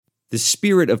The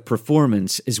spirit of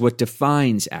performance is what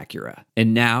defines Acura,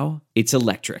 and now it's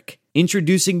electric.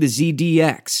 Introducing the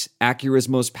ZDX, Acura's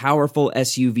most powerful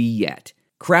SUV yet.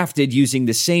 Crafted using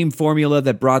the same formula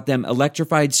that brought them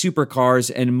electrified supercars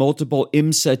and multiple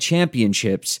IMSA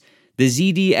championships, the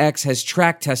ZDX has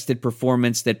track-tested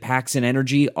performance that packs an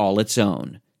energy all its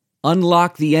own.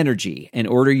 Unlock the energy and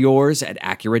order yours at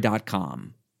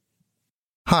Acura.com.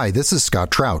 Hi, this is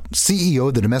Scott Trout, CEO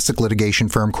of the domestic litigation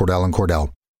firm Cordell &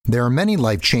 Cordell. There are many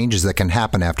life changes that can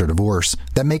happen after divorce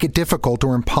that make it difficult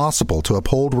or impossible to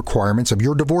uphold requirements of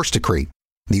your divorce decree.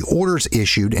 The orders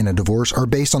issued in a divorce are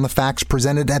based on the facts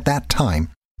presented at that time,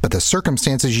 but the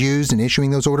circumstances used in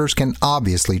issuing those orders can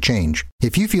obviously change.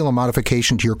 If you feel a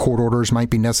modification to your court orders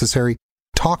might be necessary,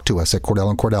 talk to us at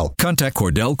Cordell & Cordell. Contact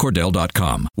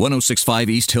CordellCordell.com, 1065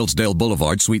 East Hillsdale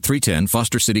Boulevard, Suite 310,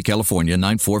 Foster City, California,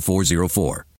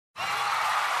 94404.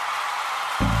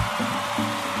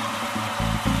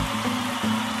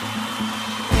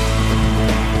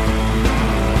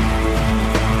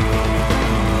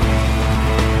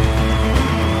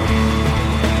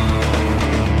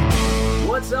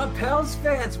 What's up, Pels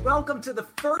fans? Welcome to the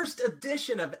first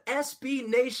edition of SB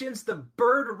Nation's The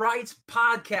Bird Rights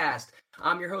Podcast.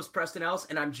 I'm your host, Preston Ellis,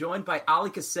 and I'm joined by Ali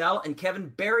Cassell and Kevin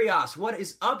Barrios. What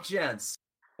is up, gents?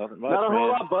 Not a whole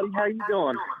lot, buddy. How you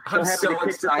doing? I'm so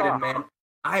excited, man.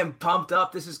 I am pumped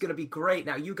up. This is going to be great.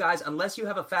 Now, you guys, unless you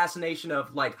have a fascination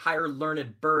of like higher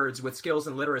learned birds with skills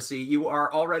and literacy, you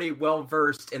are already well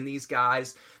versed in these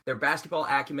guys, their basketball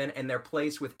acumen, and their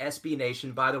place with SB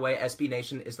Nation. By the way, SB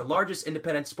Nation is the largest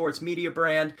independent sports media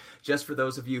brand, just for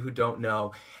those of you who don't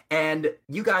know. And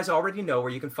you guys already know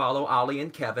where you can follow Ali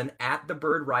and Kevin at The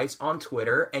Bird Rights on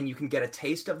Twitter, and you can get a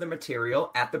taste of the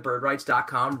material at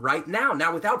thebirdrights.com right now.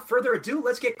 Now, without further ado,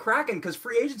 let's get cracking because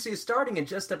free agency is starting in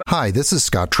just about... Hi, this is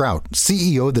Scott Trout,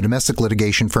 CEO of the domestic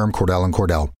litigation firm Cordell &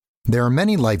 Cordell. There are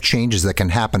many life changes that can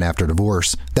happen after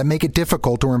divorce that make it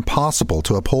difficult or impossible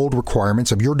to uphold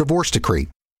requirements of your divorce decree.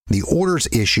 The orders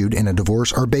issued in a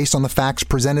divorce are based on the facts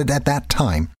presented at that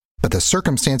time, but the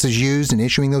circumstances used in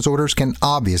issuing those orders can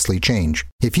obviously change.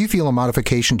 If you feel a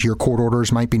modification to your court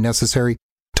orders might be necessary,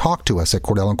 talk to us at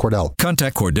Cordell & Cordell.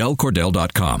 Contact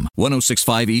CordellCordell.com,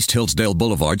 1065 East Hillsdale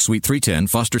Boulevard, Suite 310,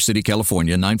 Foster City,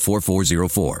 California,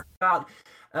 94404.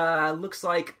 Looks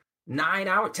like 10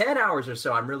 hours or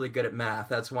so. I'm really good at math.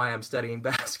 That's why I'm studying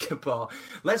basketball.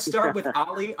 Let's start with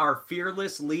Ali, our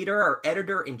fearless leader, our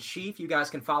editor-in-chief. You guys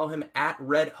can follow him at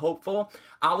Red Hopeful.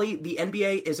 Ali, the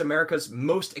NBA is America's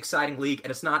most exciting league, and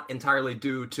it's not entirely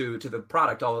due to the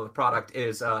product, although the product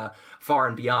is far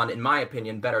and beyond, in my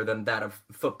opinion, better than that of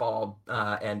football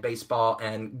and baseball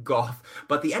and golf.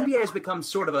 But the NBA has become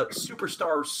sort of a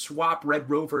superstar swap Red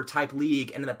Rover type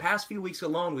league, and in the past few weeks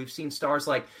alone, we've seen stars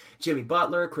like Jimmy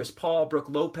Butler, Chris Paul, Brook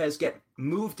Lopez get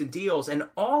moved in deals, and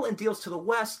all in deals to the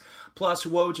West. Plus,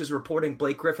 Woj is reporting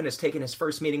Blake Griffin has taken his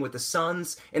first meeting with the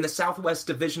Suns. In the Southwest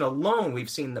Division alone, we've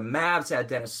seen the Mavs add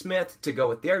Dennis Smith to go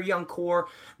with their young core.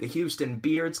 The Houston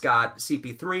Beards got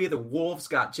CP3. The Wolves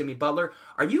got Jimmy Butler.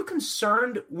 Are you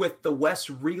concerned with the West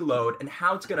reload and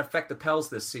how it's going to affect the Pels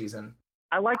this season?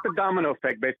 I like the domino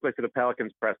effect basically for the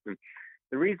Pelicans, Preston.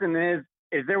 The reason is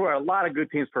there were a lot of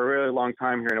good teams for a really long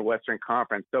time here in the Western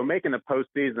Conference. So making the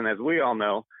postseason, as we all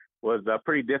know, was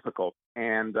pretty difficult.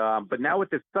 And but now with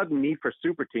this sudden need for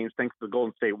super teams, thanks to the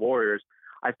Golden State Warriors,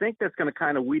 I think that's going to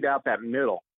kind of weed out that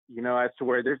middle, as to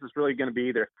where this is really going to be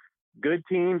either good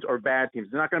teams or bad teams.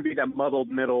 It's not going to be that muddled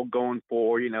middle going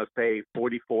for, say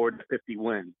 44 to 50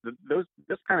 wins. Those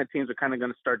kind of teams are kind of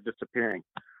going to start disappearing.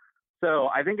 So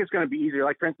I think it's going to be easier.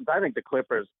 Like, for instance, I think the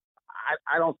Clippers,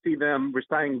 I don't see them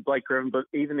resigning Blake Griffin, but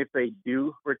even if they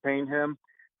do retain him,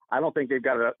 I don't think they've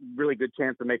got a really good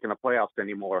chance of making the playoffs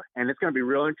anymore. And it's going to be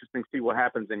real interesting to see what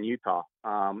happens in Utah.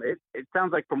 It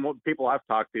sounds like from what people I've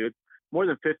talked to, more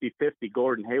than 50-50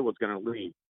 Gordon Hayward's going to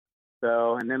leave.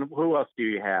 So, and then who else do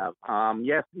you have?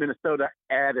 Yes, Minnesota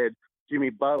added Jimmy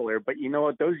Butler, but you know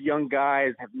what? Those young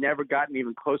guys have never gotten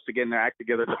even close to getting their act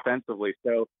together defensively.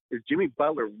 So is Jimmy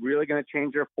Butler really going to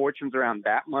change their fortunes around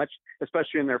that much,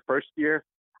 especially in their first year?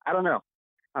 I don't know.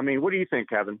 I mean, what do you think,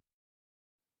 Kevin?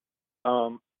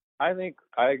 I think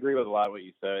I agree with a lot of what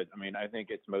you said. I mean, I think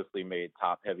it's mostly made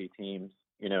top-heavy teams,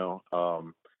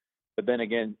 but then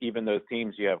again, even those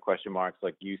teams, you have question marks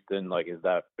like Houston. Like, is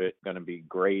that fit going to be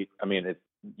great? I mean,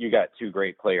 you got two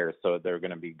great players, so they're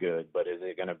going to be good. But is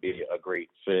it going to be a great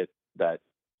fit that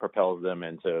propels them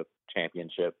into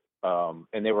championship?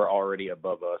 And they were already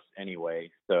above us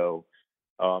anyway. So,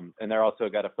 and they're also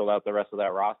got to fill out the rest of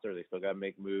that roster. They still got to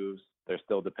make moves. They're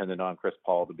still dependent on Chris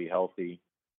Paul to be healthy.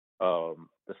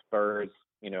 The Spurs,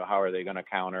 how are they going to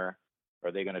counter?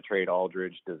 Are they going to trade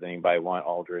Aldridge? Does anybody want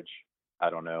Aldridge? I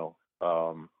don't know.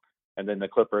 And then the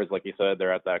Clippers, like you said,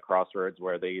 they're at that crossroads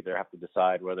where they either have to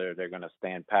decide whether they're going to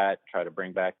stand pat, try to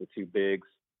bring back the two bigs,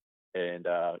 and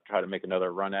try to make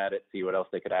another run at it, see what else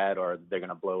they could add, or they're going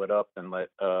to blow it up and let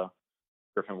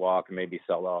Griffin walk and maybe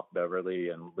sell off Beverly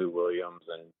and Lou Williams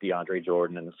and DeAndre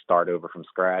Jordan and start over from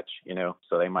scratch,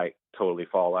 so they might totally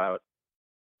fall out.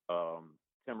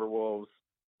 Timberwolves,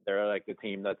 they're like the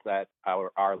team that's at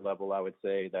our level, I would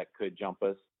say, that could jump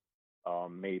us.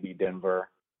 Maybe Denver.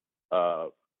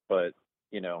 But,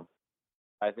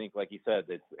 I think, like you said,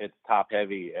 it's top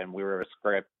heavy, and we were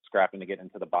scrapping to get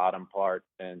into the bottom part,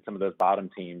 and some of those bottom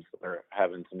teams are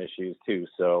having some issues too.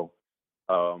 So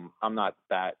I'm not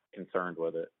that concerned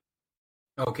with it.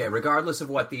 Okay, regardless of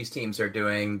what these teams are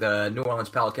doing, the New Orleans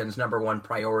Pelicans' number one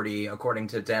priority, according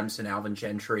to Demps and Alvin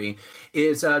Gentry,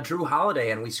 is Drew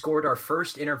Holiday, and we scored our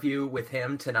first interview with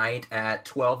him tonight at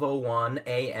 12:01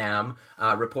 a.m.,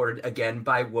 reported again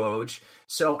by Woj.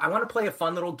 So I want to play a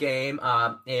fun little game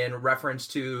in reference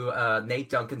to Nate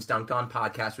Duncan's Dunked On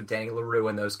podcast with Danny LaRue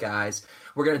and those guys.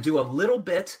 We're going to do a little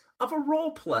bit of a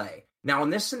role play. Now,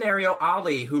 in this scenario,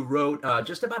 Ali, who wrote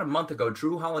just about a month ago,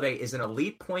 Drew Holiday is an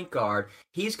elite point guard.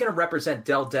 He's going to represent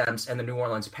Dell Demps and the New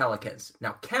Orleans Pelicans.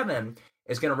 Now, Kevin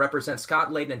is going to represent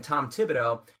Scott Layden and Tom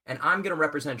Thibodeau, and I'm going to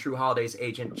represent Drew Holiday's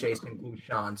agent, Jason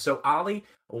Gouchon. So, Ali,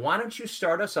 why don't you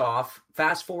start us off?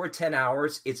 Fast forward 10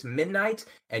 hours. It's midnight,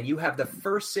 and you have the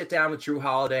first sit down with Drew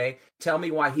Holiday. Tell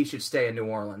me why he should stay in New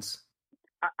Orleans.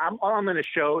 All I'm going to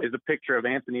show is a picture of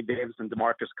Anthony Davis and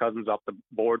DeMarcus Cousins off the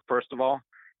board, first of all.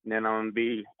 And then I'm going to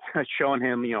be showing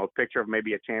him, a picture of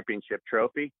maybe a championship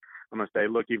trophy. I'm going to say,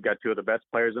 look, you've got two of the best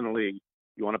players in the league.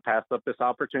 You want to pass up this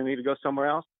opportunity to go somewhere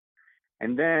else?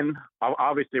 And then,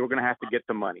 obviously, we're going to have to get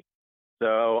the money.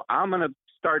 So I'm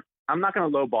not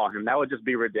going to lowball him. That would just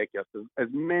be ridiculous. As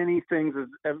many things as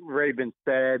have already been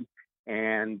said,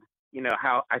 and,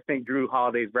 how I think Drew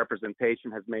Holiday's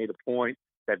representation has made a point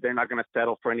that they're not going to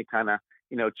settle for any kind of,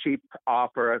 cheap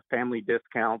offer, a family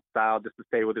discount style, just to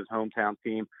stay with his hometown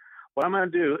team. What I'm going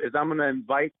to do is I'm going to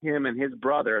invite him and his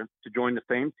brother to join the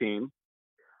same team.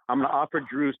 I'm going to offer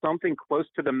Drew something close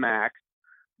to the max,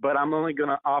 but I'm only going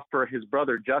to offer his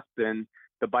brother Justin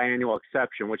the biannual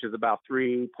exception, which is about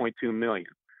 $3.2 million,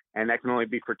 and that can only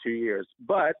be for 2 years.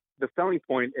 But the selling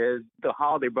point is the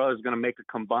Holiday brothers are going to make a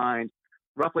combined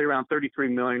roughly around $33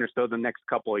 million or so the next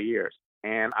couple of years,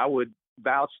 and I would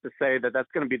vouch to say that that's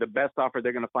going to be the best offer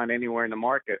they're going to find anywhere in the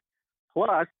market.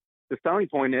 Plus, the selling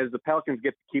point is the Pelicans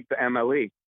get to keep the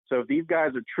MLE. So if these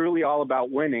guys are truly all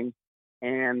about winning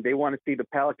and they want to see the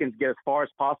Pelicans get as far as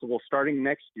possible starting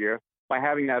next year by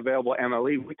having that available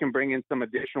MLE, we can bring in some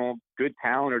additional good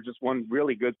talent or just one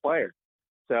really good player.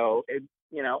 So,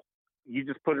 you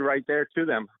just put it right there to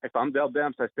them. If I'm Dell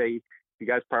Demps, I say, you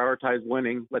guys prioritize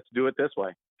winning. Let's do it this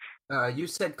way. You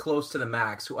said close to the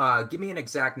max. Give me an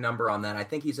exact number on that. I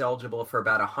think he's eligible for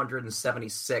about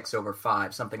 176 over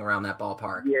 5, something around that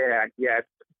ballpark. Yeah.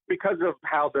 Because of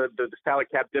how the salary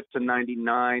cap dipped to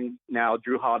 99, now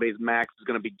Drew Holiday's max is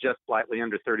going to be just slightly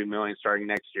under 30 million starting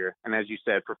next year. And as you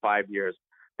said, for 5 years,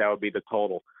 that would be the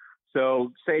total.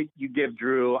 So say you give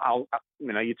Drew,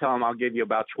 you tell him I'll give you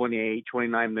about 28,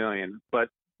 29 million. But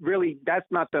really, that's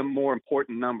not the more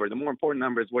important number. The more important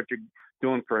number is what you're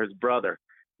doing for his brother.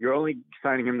 You're only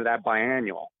signing him to that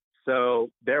biannual.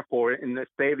 So therefore, in the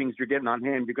savings you're getting on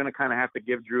him, you're going to kind of have to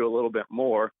give Drew a little bit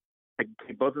more to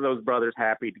keep both of those brothers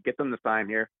happy, to get them to sign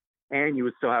here, and you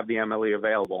would still have the MLE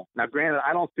available. Now, granted,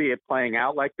 I don't see it playing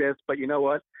out like this, but you know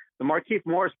what? The Markieff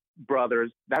Morris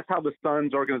brothers, that's how the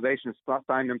Suns organization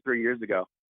signed them 3 years ago.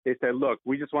 They said, look,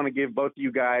 we just want to give both of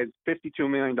you guys $52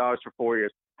 million for 4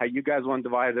 years. How you guys want to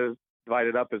divide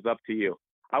it up is up to you.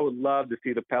 I would love to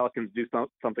see the Pelicans do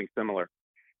something similar.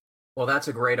 Well, that's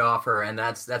a great offer, and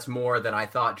that's more than I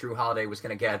thought Drew Holiday was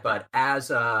going to get. But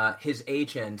as his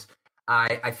agent,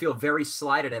 I feel very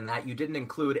slighted in that you didn't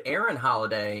include Aaron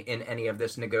Holiday in any of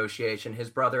this negotiation, his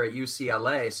brother at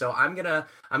UCLA. So I'm gonna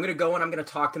go and I'm gonna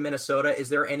talk to Minnesota. Is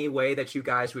there any way that you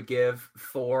guys would give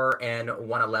 4 and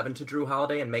 111 to Drew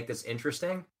Holiday and make this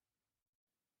interesting?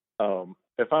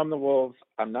 If I'm the Wolves,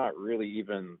 I'm not really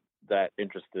even that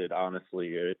interested,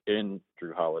 honestly, in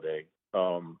Drew Holiday.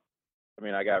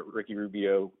 I got Ricky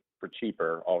Rubio for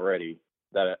cheaper already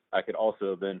that I could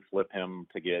also then flip him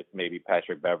to get maybe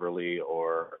Patrick Beverly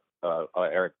or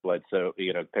Eric Bledsoe,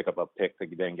 pick up a pick to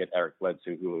then get Eric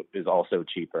Bledsoe, who is also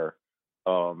cheaper.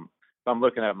 If I'm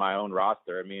looking at my own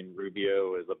roster,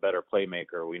 Rubio is a better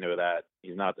playmaker. We know that.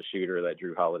 He's not the shooter that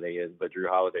Drew Holiday is, but Drew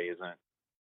Holiday isn't.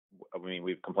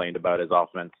 We've complained about his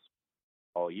offense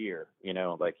all year,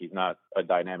 he's not a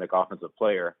dynamic offensive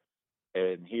player.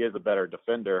 and he is a better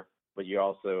defender. But you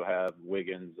also have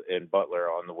Wiggins and Butler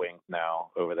on the wings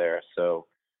now over there. So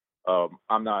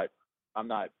I'm not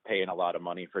paying a lot of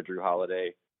money for Drew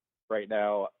Holiday right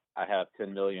now. I have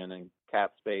 10 million in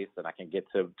cap space, and I can get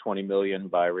to 20 million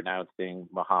by renouncing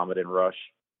Muhammad and Rush.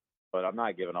 But I'm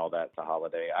not giving all that to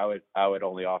Holiday. I would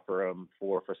only offer him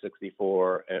 4 for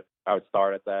 64. I would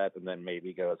start at that, and then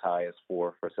maybe go as high as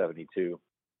 4 for 72.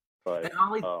 But And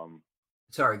Ollie,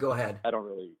 sorry, go ahead. I don't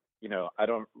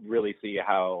really see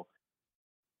how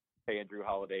paying Drew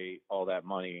Holiday all that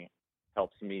money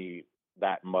helps me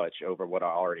that much over what I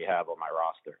already have on my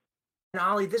roster. And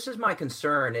Ollie, this is my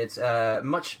concern. It's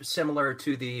much similar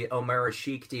to the Omer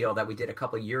Sheik deal that we did a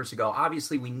couple of years ago.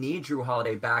 Obviously, we need Drew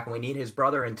Holiday back, and we need his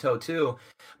brother in tow too.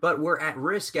 But we're at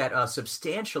risk at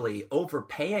substantially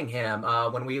overpaying him.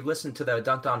 When we listened to the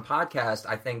Dunked On podcast,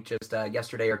 I think just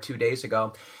yesterday or 2 days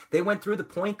ago, they went through the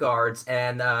point guards,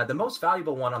 and the most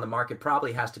valuable one on the market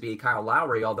probably has to be Kyle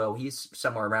Lowry, although he's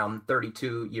somewhere around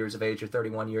 32 years of age or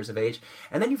 31 years of age.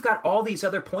 And then you've got all these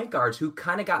other point guards who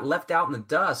kind of got left out in the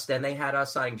dust, and they had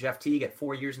us signing Jeff Teague at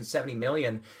 4 years and 70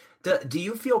 million. Do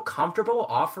you feel comfortable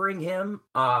offering him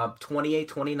 28,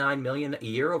 29 million a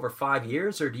year over 5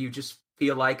 years, or do you just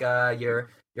feel like you're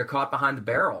caught behind the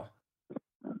barrel?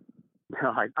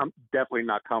 No, I'm definitely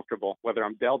not comfortable, whether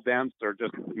I'm Dell Demps or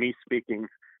just me speaking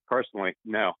personally.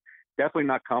 No, definitely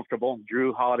not comfortable.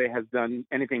 Drew Holiday has done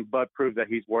anything but prove that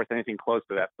he's worth anything close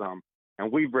to that sum.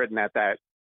 And we've written at that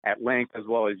at length, as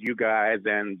well as you guys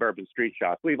and Bourbon Street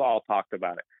Shots. We've all talked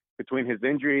about it. Between his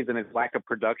injuries and his lack of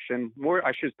production, more,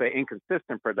 I should say,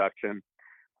 inconsistent production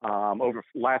over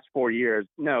the last 4 years,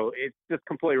 no, it's just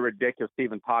completely ridiculous to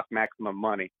even talk maximum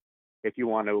money if you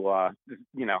want to,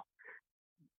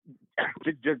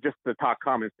 just to talk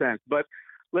common sense. But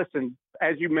listen,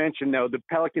 as you mentioned, no, the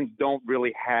Pelicans don't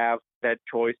really have that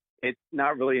choice. It's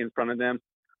not really in front of them.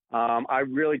 I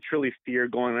really, truly fear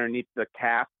going underneath the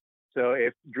cap. So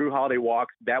if Drew Holiday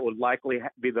walks, that would likely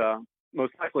be the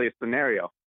most likely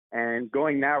scenario. And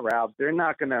going that route, they're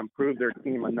not going to improve their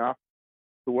team enough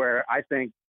to where I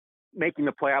think making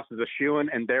the playoffs is a shoo-in,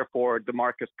 and therefore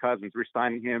DeMarcus Cousins,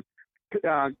 re-signing him,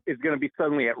 is going to be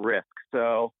suddenly at risk.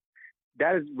 So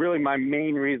that is really my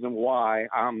main reason why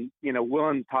I'm,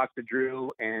 willing to talk to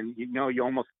Drew, and, you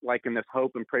almost like in this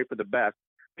hope and pray for the best.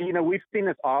 But, we've seen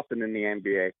this often in the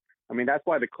NBA. I mean, that's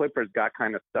why the Clippers got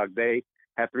kind of stuck. They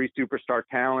have 3 superstar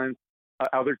talents.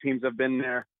 Other teams have been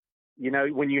there.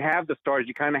 When you have the stars,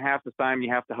 you kind of have to sign them.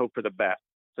 You have to hope for the best.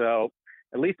 So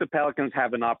at least the Pelicans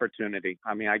have an opportunity.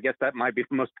 I mean, I guess that might be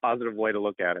the most positive way to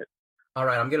look at it. All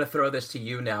right, I'm going to throw this to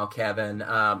you now, Kevin.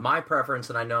 My preference,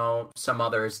 and I know some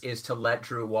others, is to let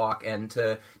Drew walk and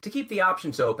to keep the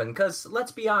options open. Because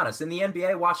let's be honest, in the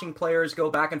NBA, watching players go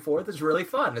back and forth is really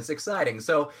fun. It's exciting.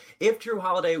 So if Drew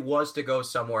Holiday was to go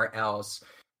somewhere else,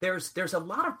 there's a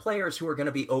lot of players who are going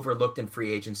to be overlooked in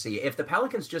free agency. If the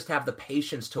Pelicans just have the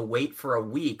patience to wait for a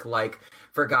week, like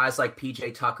for guys like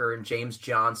PJ Tucker and James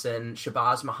Johnson,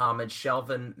 Shabazz Muhammad,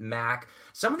 Shelvin Mack,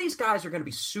 some of these guys are going to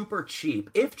be super cheap.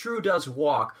 If Drew does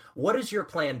walk, what is your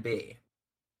plan B?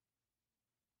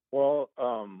 Well,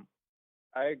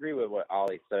 I agree with what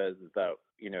Ollie says, is that,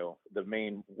 the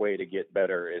main way to get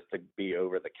better is to be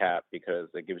over the cap, because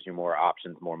it gives you more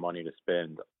options, more money to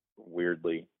spend,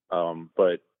 weirdly.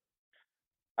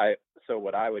 So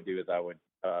what I would do is I would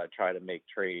try to make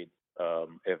trades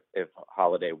if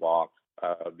Holiday walks,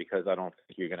 because I don't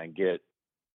think you're going to get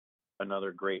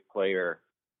another great player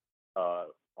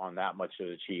on that much of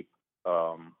the cheap.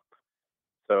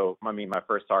 So, I mean, my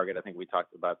first target, I think we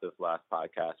talked about this last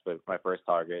podcast, but my first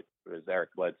target was Eric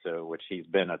Bledsoe, which he's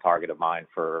been a target of mine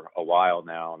for a while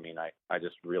now. I mean, I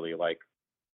just really like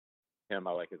him.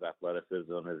 I like his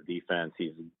athleticism, his defense.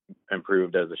 He's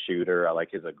improved as a shooter. I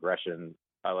like his aggression.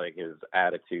 I like his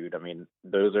attitude. I mean,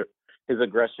 those are his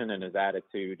aggression and his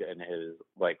attitude and his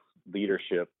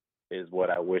leadership is what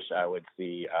I wish I would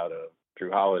see out of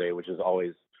Drew Holiday, which is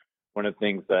always one of the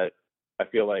things that I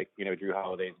feel like, Drew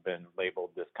Holiday's been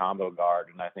labeled this combo guard.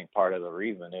 And I think part of the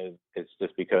reason is it's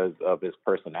just because of his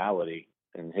personality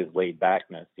and his laid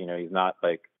backness. He's not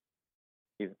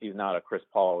he's not a Chris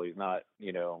Paul. He's not,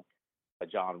 a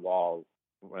John Wall,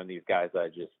 one of these guys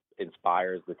that just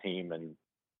inspires the team and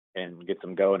gets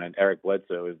them going. And Eric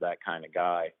Bledsoe is that kind of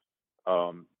guy.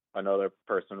 Another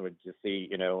person would just see,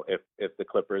 if the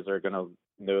Clippers are going to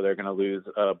know they're going to lose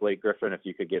Blake Griffin, if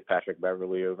you could get Patrick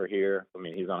Beverly over here. I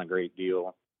mean, he's on a great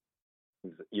deal.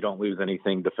 You don't lose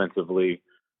anything defensively.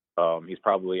 He's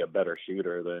probably a better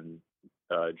shooter than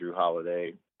Drew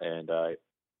Holiday.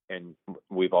 And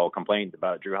we've all complained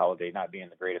about Drew Holiday not being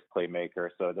the greatest playmaker.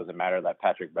 So it doesn't matter that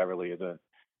Patrick Beverly isn't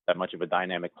that much of a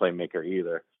dynamic playmaker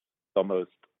either. It's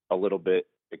almost a little bit,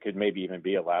 it could maybe even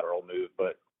be a lateral move,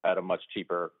 but at a much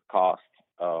cheaper cost.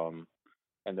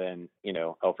 And then,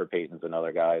 Elfrid Payton's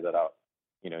another guy that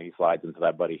he slides into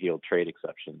that Buddy Hield trade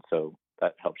exception. So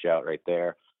that helps you out right there.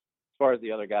 As far as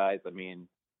the other guys, I mean,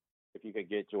 if you could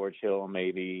get George Hill,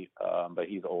 maybe, but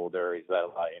he's older. He's had a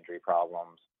lot of injury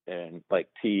problems. And like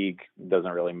Teague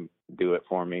doesn't really do it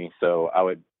for me. So I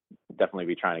would definitely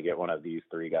be trying to get one of these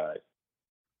three guys.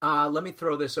 Let me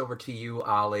throw this over to you,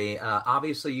 Ollie.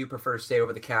 Obviously, you prefer to stay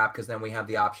over the cap because then we have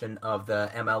the option of the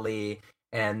MLE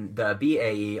and the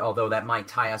BAE, although that might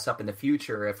tie us up in the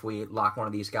future if we lock one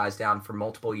of these guys down for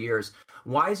multiple years.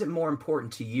 Why is it more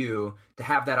important to you to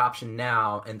have that option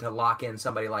now and to lock in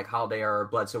somebody like Holiday or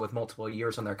Bledsoe with multiple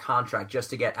years on their contract just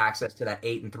to get access to that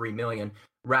 $8 and $3 million,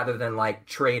 rather than like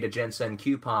trade a Jensen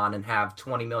coupon and have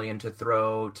 $20 million to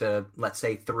throw to, let's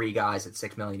say, three guys at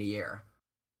 $6 million a year?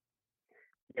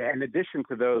 Yeah, in addition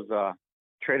to those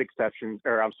trade exceptions,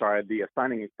 the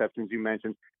signing exceptions you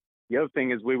mentioned, the other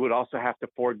thing is we would also have to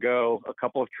forego a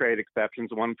couple of trade exceptions,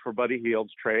 one for Buddy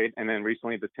Hield's trade, and then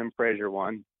recently the Tim Frazier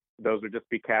one. Those would just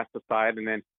be cast aside, and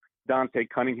then Dante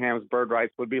Cunningham's bird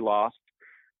rights would be lost.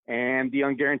 And the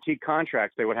unguaranteed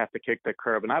contracts, they would have to kick the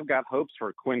curb. And I've got hopes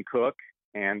for Quinn Cook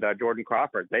and Jordan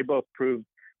Crawford. They both proved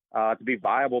to be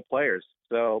viable players.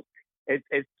 So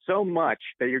it's so much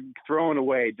that you're throwing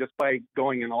away just by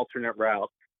going an alternate route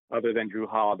other than Drew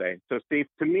Holiday. So, Steve,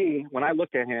 to me, when I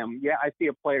look at him, yeah, I see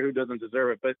a player who doesn't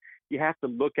deserve it, but you have to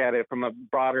look at it from a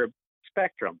broader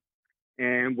spectrum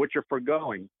and what you're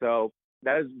foregoing. So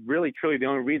that is really, truly the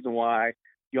only reason why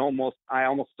I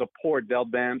almost support Dell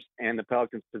Demps and the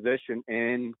Pelicans' position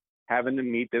in having to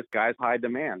meet this guy's high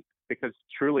demand, because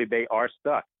truly they are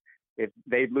stuck. If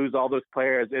they lose all those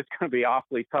players, it's going to be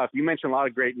awfully tough. You mentioned a lot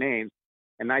of great names,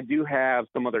 and I do have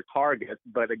some other targets,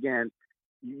 but again,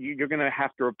 you're going to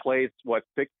have to replace,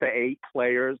 6 to 8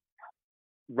 players,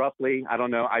 roughly. I don't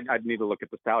know. I'd need to look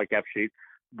at the salary cap sheet.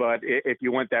 But if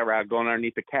you went that route, going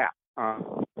underneath the cap,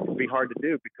 it'd be hard to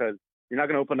do because you're not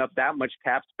going to open up that much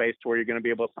cap space to where you're going to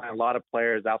be able to sign a lot of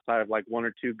players outside of like one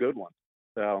or two good ones.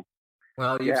 So,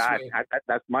 well, yeah,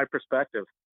 that's my perspective.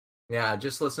 Yeah,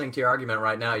 just listening to your argument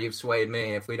right now, you've swayed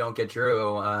me. If we don't get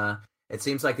Drew, it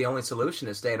seems like the only solution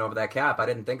is staying over that cap. I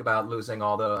didn't think about losing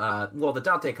all the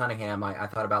Dante Cunningham I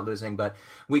thought about losing, but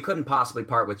we couldn't possibly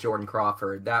part with Jordan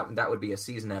Crawford. That would be a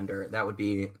season ender. That would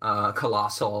be a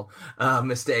colossal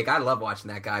mistake. I love watching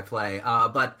that guy play.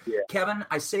 But yeah. Kevin,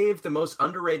 I saved the most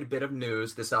underrated bit of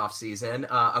news this offseason.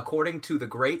 According to the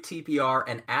great TPR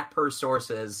and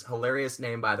 @PerSources, hilarious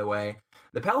name, by the way,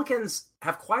 the Pelicans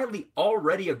have quietly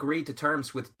already agreed to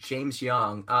terms with James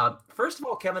Young. First of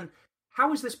all, Kevin,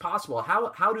 how is this possible?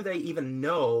 How do they even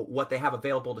know what they have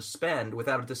available to spend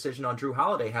without a decision on Drew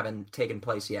Holiday having taken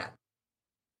place yet?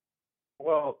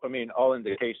 Well, I mean, all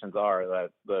indications are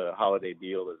that the Holiday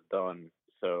deal is done.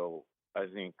 So I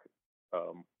think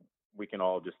we can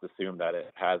all just assume that it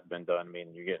has been done. I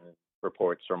mean, you're getting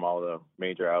reports from all the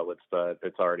major outlets that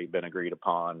it's already been agreed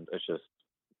upon. It's just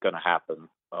going to happen.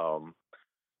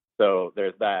 So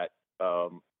there's that.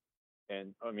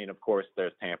 And I mean, of course,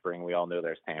 there's tampering. We all know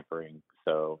there's tampering.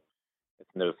 So it's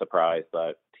no surprise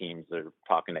that teams are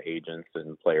talking to agents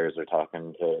and players are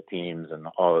talking to teams and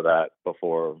all of that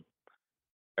before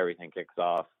everything kicks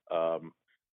off.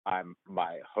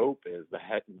 My hope is that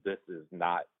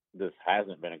this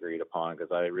hasn't been agreed upon,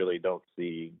 because I really don't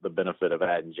see the benefit of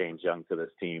adding James Young to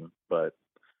this team. But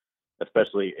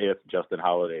especially if Justin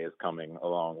Holiday is coming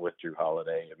along with Drew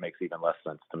Holiday, it makes even less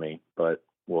sense to me. But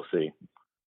we'll see.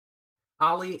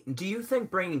 Ollie, do you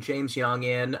think bringing James Young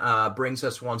in brings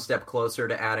us one step closer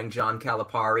to adding John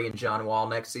Calipari and John Wall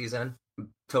next season?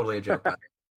 Totally a joke.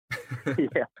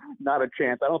 Yeah, not a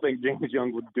chance. I don't think James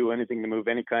Young would do anything to move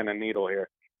any kind of needle here.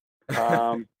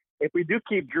 If we do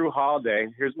keep Drew Holiday,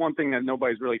 here's one thing that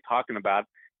nobody's really talking about,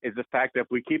 is the fact that if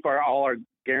we keep all our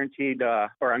guaranteed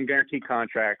or unguaranteed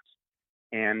contracts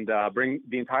and bring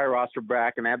the entire roster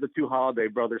back and add the 2 Holiday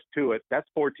brothers to it, that's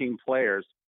 14 players.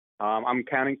 I'm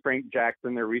counting Frank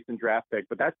Jackson, their recent draft pick,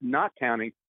 but that's not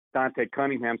counting Dante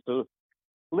Cunningham. So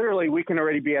literally we can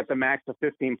already be at the max of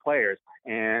 15 players,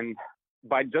 and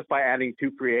by adding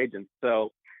 2 free agents.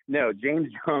 So no, James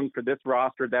Young for this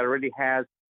roster that already has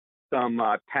some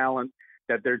talent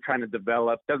that they're trying to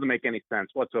develop doesn't make any sense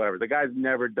whatsoever. The guy's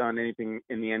never done anything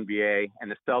in the NBA,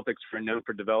 and the Celtics are known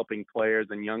for developing players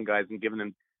and young guys and giving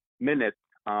them minutes.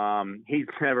 He's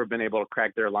never been able to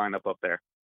crack their lineup up there.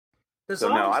 So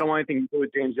no, I don't want anything to do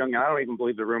with James Young. I don't even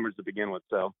believe the rumors to begin with.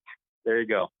 So there you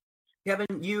go. Kevin,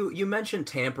 you mentioned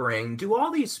tampering. Do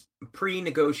all these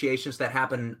pre-negotiations that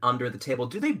happen under the table,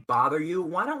 do they bother you?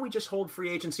 Why don't we just hold free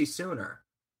agency sooner?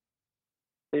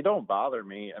 They don't bother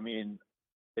me. I mean,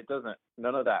 it doesn't.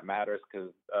 None of that matters because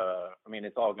I mean,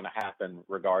 it's all going to happen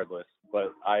regardless.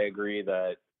 But I agree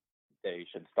that they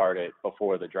should start it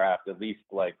before the draft, at least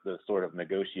like the sort of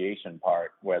negotiation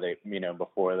part where they,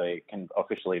 before they can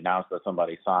officially announce that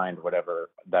somebody signed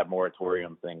whatever that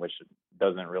moratorium thing, which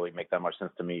doesn't really make that much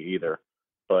sense to me either.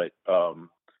 But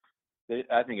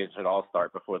I think it should all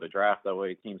start before the draft. That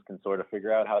way teams can sort of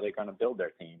figure out how they're going to build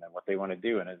their team and what they want to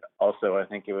do. And also, I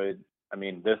think it would, I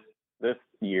mean, this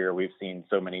year we've seen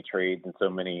so many trades and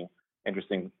so many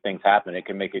interesting things happen. It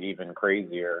can make it even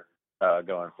crazier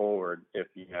going forward if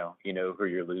you know who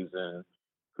you're losing,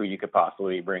 who you could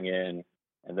possibly bring in,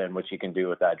 and then what you can do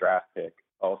with that draft pick.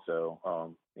 Also,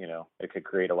 it could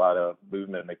create a lot of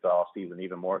movement, make the off season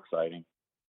even more exciting.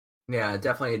 Yeah,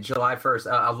 definitely July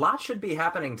 1st. A lot should be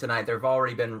happening tonight. There have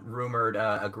already been rumored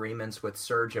agreements with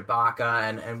Serge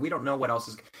Ibaka, and we don't know what else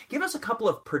is. Give us a couple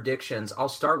of predictions. I'll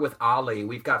start with Ali.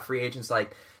 We've got free agents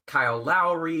like Kyle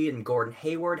Lowry and Gordon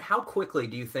Hayward. How quickly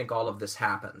do you think all of this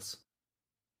happens?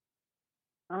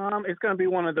 It's going to be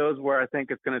one of those where I think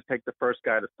it's going to take the first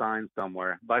guy to sign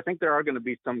somewhere. But I think there are going to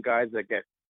be some guys that get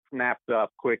snapped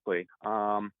up quickly.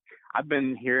 I've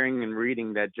been hearing and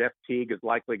reading that Jeff Teague is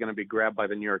likely going to be grabbed by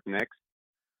the New York Knicks.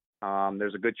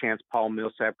 There's a good chance Paul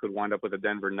Millsap could wind up with the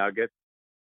Denver Nuggets.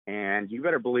 And you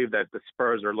better believe that the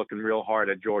Spurs are looking real hard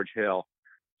at George Hill.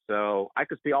 So I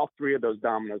could see all three of those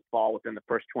dominoes fall within the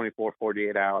first 24,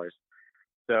 48 hours.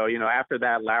 So, after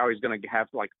that, Lowry's going to have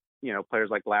players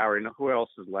like Lowry, and who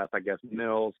else is left? I guess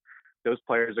Mills. Those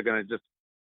players are going to just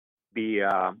be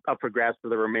up for grabs for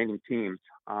the remaining teams.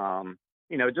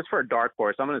 Just for a dark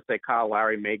horse, I'm going to say Kyle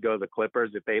Lowry may go to the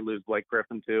Clippers if they lose Blake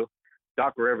Griffin too.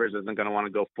 Doc Rivers isn't going to want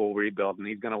to go full rebuild, and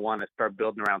he's going to want to start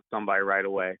building around somebody right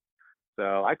away.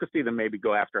 So I could see them maybe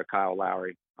go after a Kyle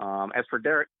Lowry. As for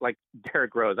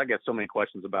Derek Rose, I get so many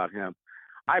questions about him.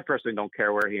 I personally don't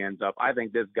care where he ends up. I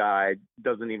think this guy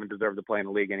doesn't even deserve to play in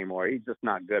the league anymore. He's just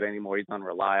not good anymore. He's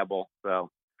unreliable. So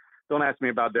don't ask me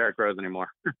about Derek Rose anymore.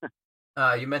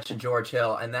 You mentioned George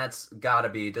Hill, and that's got to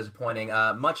be disappointing.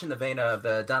 Much in the vein of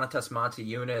the Donatas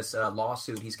Montiunas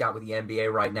lawsuit he's got with the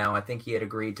NBA right now. I think he had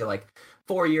agreed to like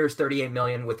 4 years, $38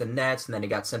 million with the Nets, and then he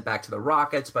got sent back to the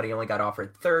Rockets, but he only got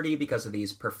offered 30 because of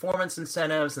these performance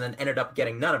incentives, and then ended up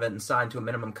getting none of it and signed to a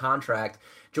minimum contract.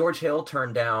 George Hill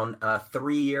turned down a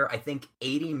 3-year, I think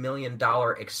 $80 million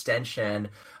extension.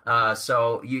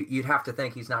 So you'd have to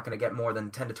think he's not going to get more than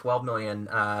 10 to 12 million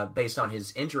based on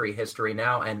his injury history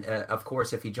now. And of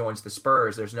course, if he joins the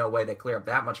Spurs, there's no way they clear up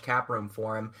that much cap room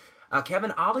for him.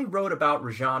 Kevin, Ollie wrote about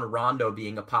Rajon Rondo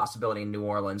being a possibility in New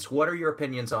Orleans. What are your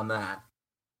opinions on that?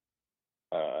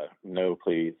 No,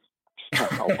 please.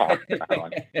 I'll pass that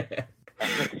one.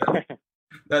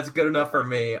 That's good enough for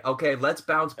me. Okay, let's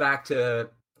bounce back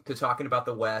to talking about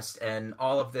the West and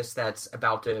all of this that's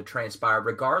about to transpire,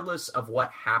 regardless of what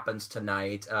happens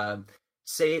tonight.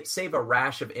 Save a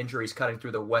rash of injuries cutting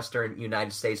through the Western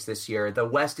United States this year. The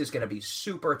West is going to be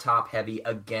super top heavy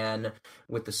again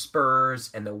with the Spurs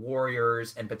and the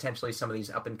Warriors and potentially some of these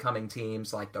up and coming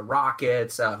teams like the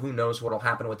Rockets. Who knows what will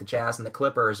happen with the Jazz and the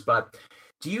Clippers, but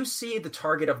do you see the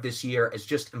target of this year as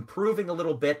just improving a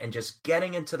little bit and just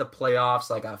getting into the playoffs,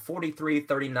 like a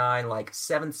 43-39, like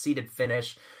 7th-seeded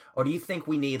finish? Or do you think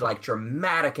we need like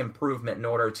dramatic improvement in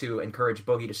order to encourage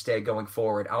Boogie to stay going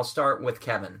forward? I'll start with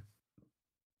Kevin.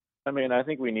 I mean, I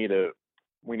think we need to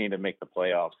make the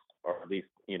playoffs, or at least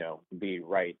be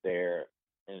right there,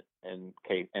 and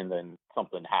then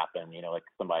something happen, like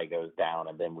somebody goes down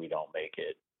and then we don't make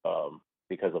it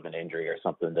because of an injury or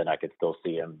something. Then I could still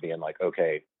see him being like,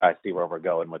 okay, I see where we're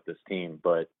going with this team.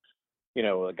 But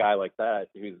a guy like that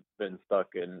who's been stuck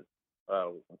in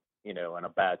in a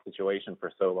bad situation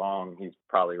for so long, he's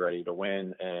probably ready to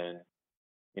win, and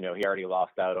he already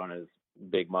lost out on his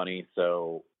big money,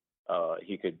 so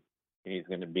he's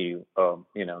going to be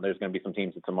there's going to be some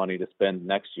teams with some money to spend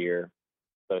next year,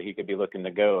 so he could be looking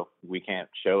to go. We can't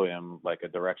show him like a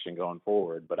direction going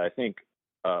forward, but I think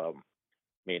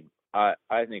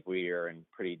I think we are in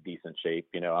pretty decent shape.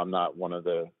 I'm not one of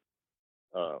the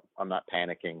I'm not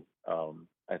panicking.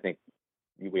 I think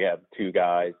we have two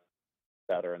guys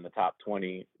that are in the top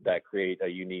 20 that create a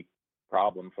unique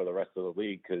problem for the rest of the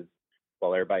league, because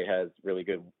while everybody has really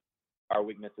good, our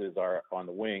weaknesses are on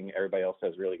the wing, everybody else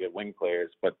has really good wing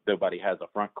players, but nobody has a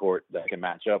front court that can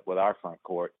match up with our front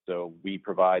court. So we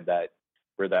provide that,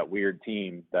 we're that weird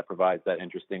team that provides that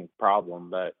interesting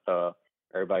problem that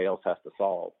everybody else has to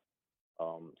solve.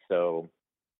 So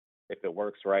if it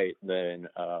works right, then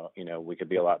we could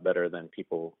be a lot better than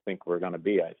people think we're going to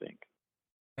be, I think.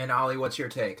 And Ollie, what's your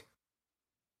take?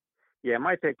 Yeah,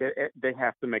 my take, they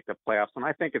have to make the playoffs, and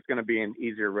I think it's going to be an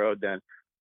easier road than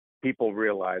people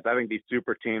realize. I think these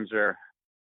super teams are,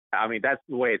 I mean, that's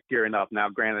the way it's gearing up now.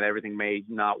 Granted, everything may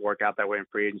not work out that way in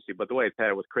free agency, but the way it's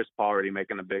headed with Chris Paul already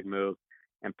making a big move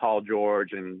and Paul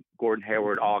George and Gordon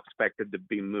Hayward all expected to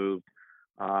be moved,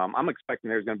 I'm expecting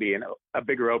there's going to be a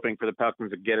bigger opening for the Pelicans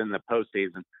to get in the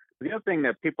postseason. The other thing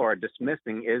that people are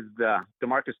dismissing is the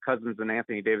DeMarcus Cousins and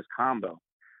Anthony Davis combo.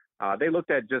 They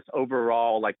looked at just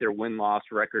overall, like their win-loss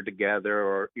record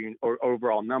together or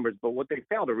overall numbers. But what they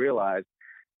failed to realize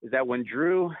is that when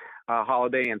Drew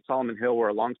Holiday and Solomon Hill were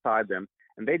alongside them,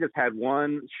 and they just had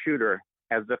one shooter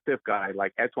as the fifth guy,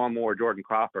 like Etwan Moore, Jordan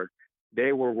Crawford,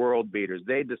 they were world beaters.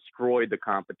 They destroyed the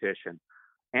competition.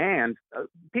 And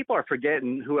people are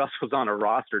forgetting who else was on a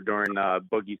roster during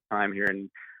Boogie's time here in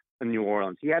New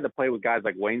Orleans. He had to play with guys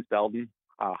like Wayne Selden,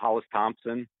 Hollis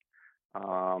Thompson,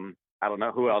 I don't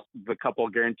know who else, the couple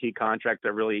of guaranteed contracts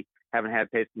that really haven't had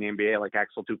taste in the NBA, like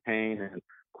Axel Toupane and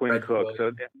Quinn Cook.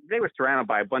 So they were surrounded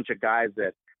by a bunch of guys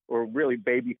that were really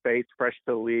baby-faced, fresh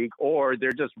to the league, or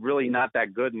they're just really not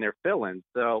that good and they're fill-ins.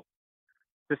 So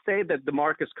to say that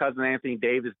DeMarcus Cousins, Anthony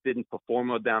Davis didn't perform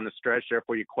well down the stretch,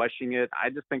 therefore you question it, I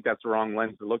just think that's the wrong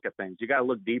lens to look at things. You got to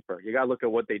look deeper. You got to look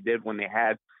at what they did when they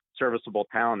had serviceable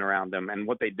talent around them, and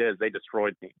what they did is they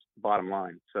destroyed teams, bottom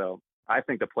line. So I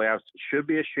think the playoffs should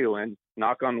be a shoo-in,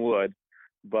 knock on wood.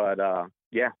 But,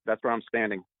 yeah, that's where I'm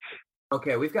standing.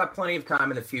 Okay, we've got plenty of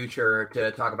time in the future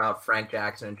to talk about Frank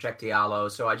Jackson and Cheick Diallo,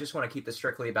 so I just want to keep this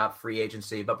strictly about free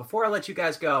agency. But before I let you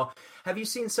guys go, have you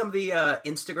seen some of the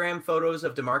Instagram photos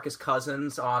of DeMarcus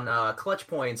Cousins on Clutch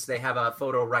Points? They have a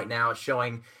photo right now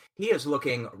showing he is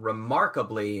looking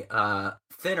remarkably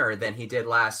thinner than he did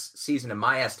last season, in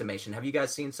my estimation. Have you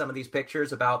guys seen some of these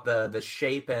pictures about the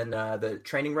shape and the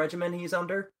training regimen he's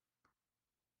under?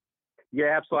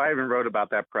 Yeah, absolutely. I even wrote about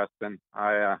that, Preston.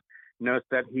 I noticed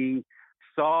that he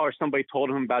saw, or somebody told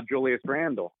him about Julius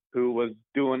Randle, who was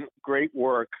doing great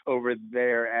work over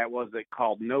there at, what was it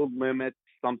called, No Limit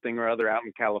something or other out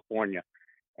in California.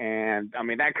 And, I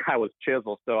mean, that guy was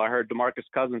chiseled. So I heard DeMarcus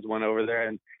Cousins went over there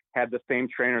and had the same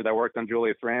trainer that worked on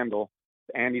Julius Randle,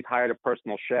 and he's hired a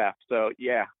personal chef. So,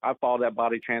 yeah, I followed that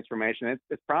body transformation.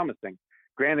 It's promising.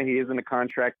 Granted, he is in a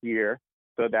contract year,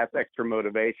 so that's extra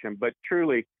motivation. But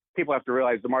truly, people have to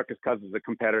realize DeMarcus Cousins is a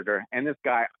competitor, and this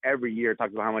guy every year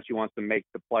talks about how much he wants to make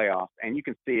the playoffs, and you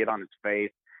can see it on his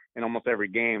face in almost every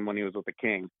game when he was with the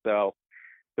Kings. So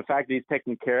the fact that he's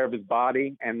taking care of his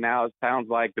body, and now it sounds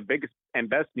like the biggest and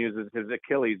best news is his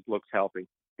Achilles looks healthy.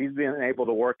 He's been able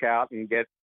to work out and get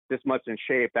this much in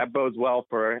shape. That bodes well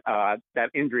for that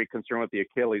injury concern with the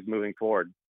Achilles moving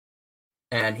forward.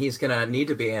 And he's going to need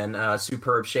to be in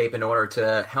superb shape in order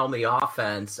to helm the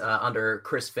offense under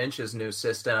Chris Finch's new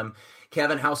system.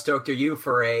 Kevin, how stoked are you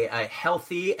for a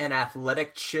healthy and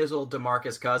athletic, chiseled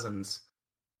DeMarcus Cousins?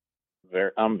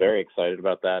 I'm very excited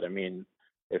about that. I mean,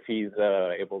 if he's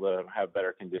able to have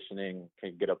better conditioning,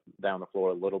 can get up down the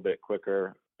floor a little bit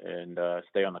quicker and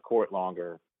stay on the court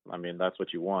longer, I mean, that's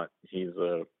what you want. He's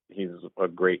a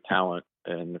great talent,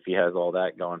 and if he has all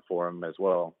that going for him as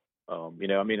well,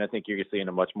 I think you're seeing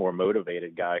a much more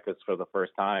motivated guy, because for the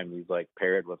first time he's like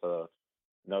paired with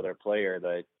another player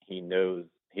that he knows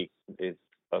he is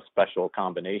a special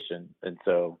combination, and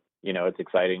so it's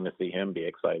exciting to see him be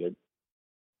excited.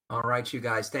 All right, you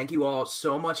guys. Thank you all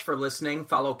so much for listening.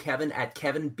 Follow Kevin at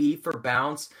Kevin B for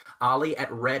Bounce, Ollie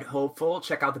at Red Hopeful.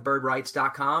 Check out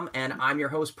thebirdrights.com. And I'm your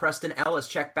host, Preston Ellis.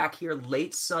 Check back here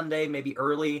late Sunday, maybe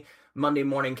early Monday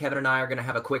morning. Kevin and I are going to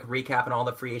have a quick recap on all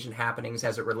the free agent happenings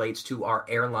as it relates to our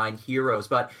airline heroes.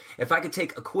 But if I could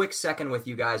take a quick second with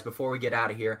you guys before we get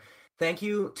out of here. Thank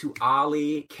you to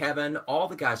Ollie, Kevin, all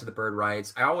the guys at the Bird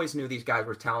Rights. I always knew these guys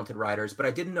were talented writers, but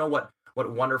I didn't know what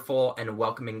wonderful and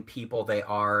welcoming people they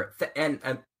are. And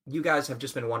you guys have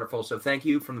just been wonderful. So thank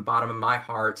you from the bottom of my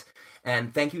heart.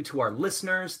 And thank you to our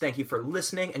listeners. Thank you for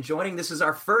listening and joining. This is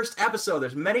our first episode.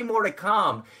 There's many more to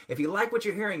come. If you like what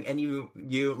you're hearing and you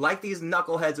like these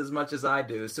knuckleheads as much as I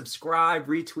do, subscribe,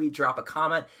 retweet, drop a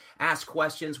comment, ask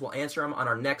questions. We'll answer them on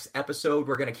our next episode.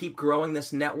 We're going to keep growing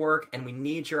this network, and we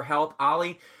need your help.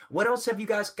 Ollie, what else have you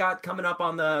guys got coming up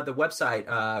on the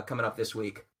website coming up this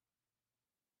week?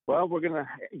 Well,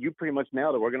 you pretty much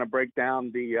nailed it. We're going to break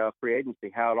down the free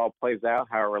agency, how it all plays out,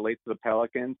 how it relates to the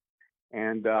Pelicans,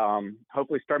 and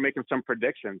hopefully start making some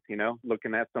predictions,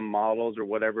 looking at some models or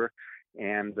whatever,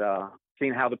 and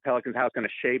seeing how the Pelicans, how it's going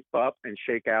to shape up and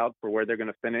shake out for where they're going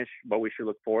to finish, what we should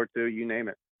look forward to, you name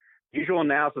it. Usual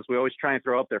analysis we always try and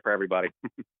throw up there for everybody.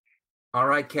 All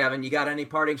right, Kevin, you got any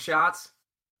parting shots?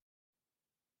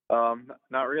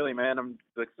 Not really, man. I'm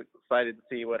excited to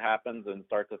see what happens and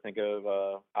start to think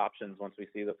of options once we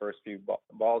see the first few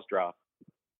balls drop.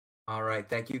 All right,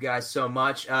 thank you guys so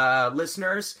much.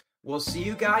 Listeners, we'll see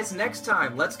you guys next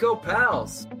time. Let's go,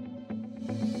 Pels!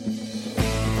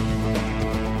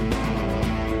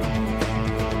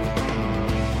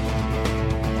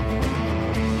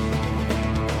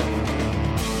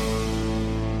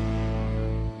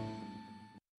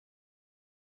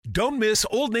 Don't miss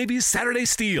Old Navy's Saturday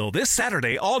Steal. This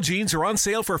Saturday, all jeans are on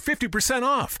sale for 50%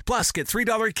 off. Plus, get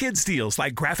 $3 kids deals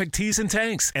like graphic tees and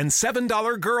tanks and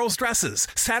 $7 girls dresses.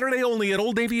 Saturday only at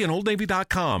Old Navy and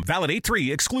OldNavy.com. Valid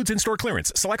 8/3. Excludes in-store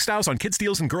clearance. Select styles on kids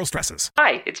deals and girls dresses.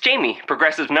 Hi, it's Jamie,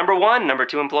 Progressive #1,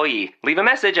 #2 employee. Leave a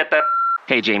message at the...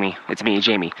 Hey, Jamie. It's me,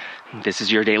 Jamie. This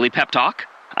is your daily pep talk.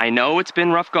 I know it's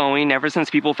been rough going ever since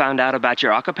people found out about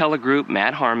your a cappella group,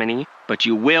 Mad Harmony, but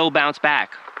you will bounce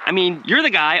back. I mean, you're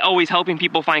the guy always helping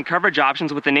people find coverage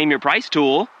options with the Name Your Price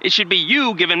tool. It should be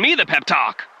you giving me the pep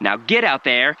talk. Now get out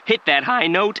there, hit that high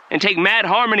note, and take Mad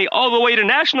Harmony all the way to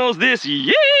nationals this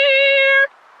year!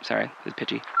 Sorry, it's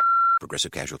pitchy.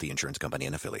 Progressive Casualty Insurance Company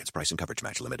and Affiliates. Price and coverage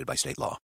match limited by state law.